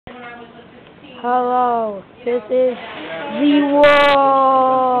Hello, this is the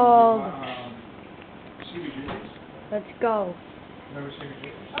world. Let's go.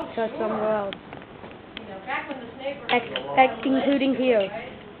 To somewhere else. Including here.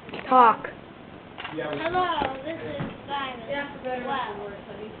 Talk. Hello, this is Simon. Wow.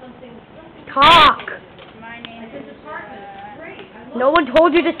 Talk. My name is No one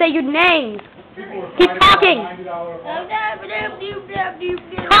told you to say your name. Keep talking.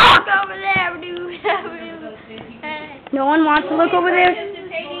 Talk. Over there. No one wants to look over there.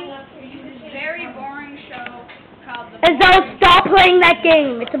 Very boring show called The And so stop playing that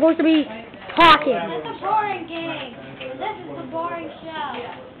game. It's supposed to be talking. It's a boring game. This is the boring show.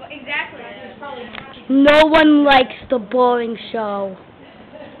 Exactly. No one likes the boring show.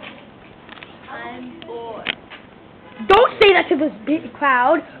 I'm bored. Don't say that to this big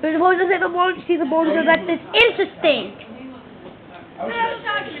crowd. We're supposed to say the boring, see the boring show. That's interesting. What are you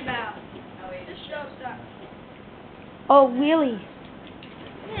talking about? This show sucks. Oh, really?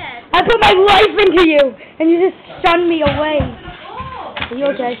 Yeah. I put my life into you, and you just shunned me away. Are you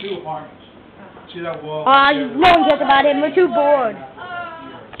okay? See that wall? No one cares about him. We're too bored.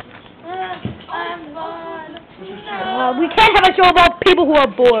 I'm bored. We can't have a show about people who are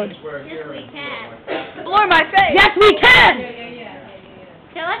bored. Yes, we can. Blur my face. Yes, we can!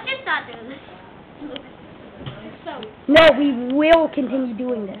 Okay, let's just not do this. So. No, we will continue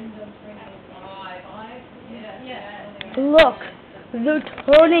doing this. Look, they're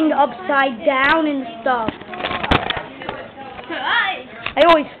turning upside down and stuff. I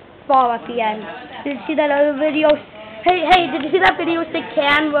always fall at the end. Did you see that other video? Hey, did you see that video stick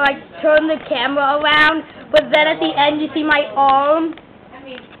can where I turn the camera around, but then at the end you see my arm?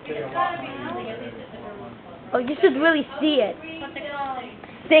 Oh, you should really see it.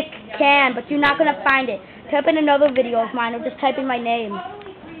 Stick can, but you're not going to find it. Type in another video of mine or just type in my name.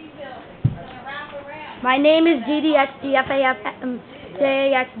 My name is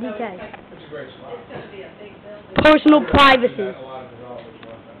GDXDFAFJAXDK. Personal privacy.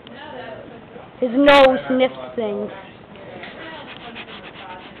 His nose sniffs things.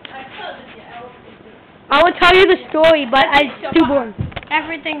 I will tell you the story, but it's too boring.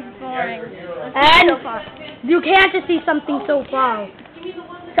 Everything's boring. And you can't just see something so far.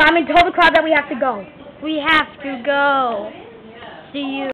 Simon, tell the crowd that we have to go. We have to go. See you.